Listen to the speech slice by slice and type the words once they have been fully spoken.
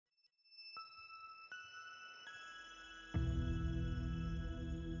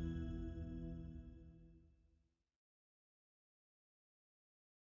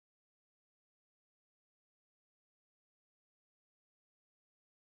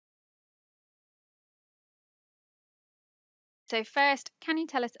So first, can you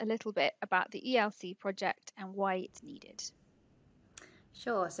tell us a little bit about the ELC project and why it's needed?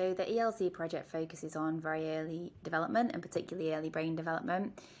 Sure. So the ELC project focuses on very early development and particularly early brain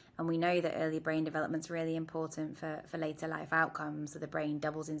development. And we know that early brain development is really important for later life outcomes. So the brain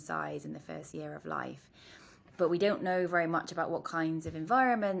doubles in size in the first year of life. But we don't know very much about what kinds of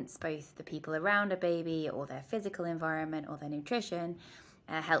environments, both the people around a baby or their physical environment or their nutrition,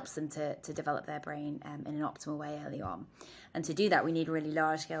 helps them to develop their brain in an optimal way early on. And to do that, we need really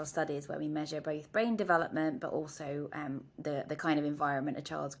large-scale studies where we measure both brain development, but also the kind of environment a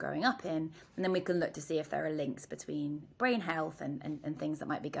child's growing up in. And then we can look to see if there are links between brain health and things that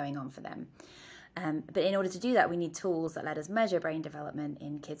might be going on for them. But in order to do that, we need tools that let us measure brain development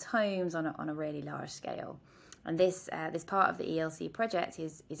in kids' homes on a really large scale. And this part of the ELC project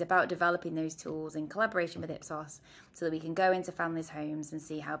is about developing those tools in collaboration with Ipsos so that we can go into families' homes and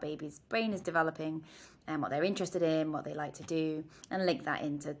see how baby's brain is developing and what they're interested in, what they like to do, and link that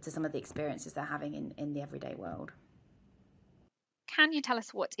into some of the experiences they're having in the everyday world. Can you tell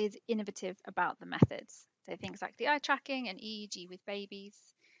us what is innovative about the methods? So things like the eye tracking and EEG with babies,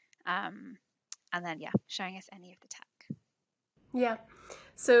 and then, showing us any of the tech. Yeah,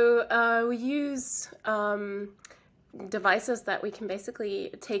 so we use devices that we can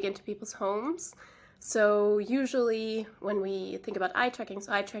basically take into people's homes. So usually when we think about eye tracking,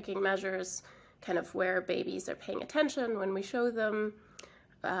 so eye tracking measures kind of where babies are paying attention when we show them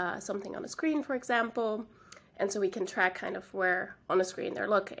something on a screen, for example. And so we can track kind of where on a screen they're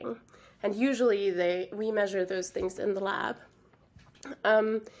looking. And usually we measure those things in the lab.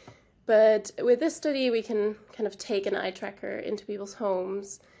 But with this study, we can kind of take an eye tracker into people's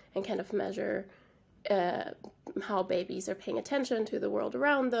homes and kind of measure how babies are paying attention to the world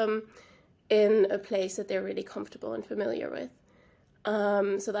around them in a place that they're really comfortable and familiar with.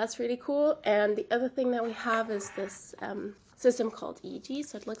 So that's really cool. And the other thing that we have is this system called EEG.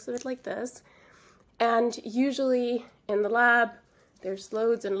 So it looks a bit like this. And usually in the lab, there's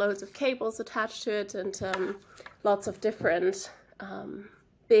loads and loads of cables attached to it and lots of different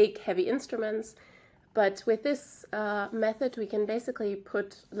big, heavy instruments. But with this method, we can basically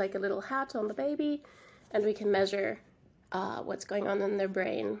put like a little hat on the baby and we can measure what's going on in their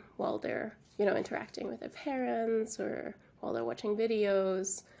brain while they're, interacting with their parents or while they're watching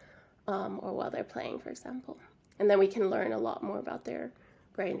videos or while they're playing, for example. And then we can learn a lot more about their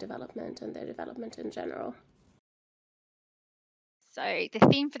brain development and their development in general. So the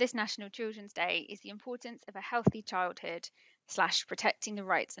theme for this National Children's Day is the importance of a healthy childhood / protecting the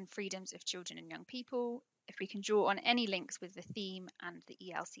rights and freedoms of children and young people. If we can draw on any links with the theme and the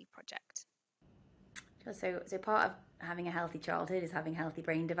ELC project. So part of having a healthy childhood is having healthy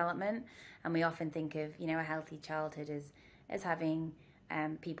brain development. And we often think of, a healthy childhood as having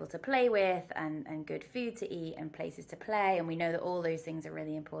people to play with and good food to eat and places to play. And we know that all those things are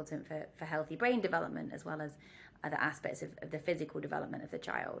really important for healthy brain development as well as other aspects of the physical development of the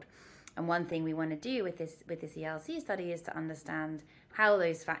child. And one thing we want to do with this ELC study is to understand how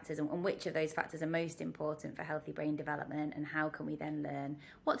those factors and which of those factors are most important for healthy brain development, and how can we then learn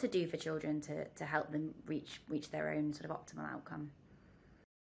what to do for children to help them reach their own sort of optimal outcome.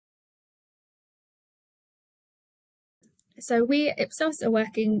 So we at Ipsos are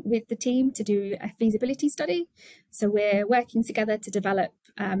working with the team to do a feasibility study. So we're working together to develop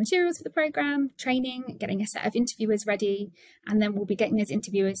materials for the programme, training, getting a set of interviewers ready, and then we'll be getting those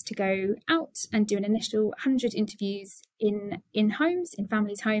interviewers to go out and do an initial 100 interviews in homes, in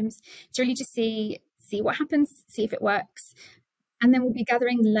families' homes, to really just see what happens, see if it works. And then we'll be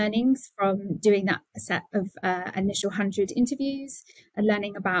gathering the learnings from doing that set of initial 100 interviews and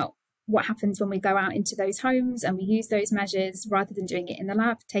learning about what happens when we go out into those homes and we use those measures rather than doing it in the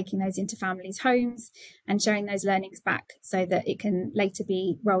lab, taking those into families' homes and sharing those learnings back so that it can later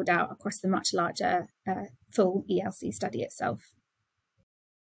be rolled out across the much larger full ELC study itself.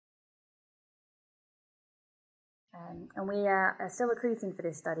 And we are still recruiting for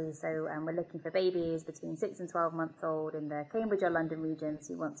this study, so we're looking for babies between 6 and 12 months old in the Cambridge or London regions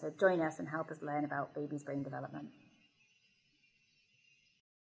who want to join us and help us learn about babies' brain development.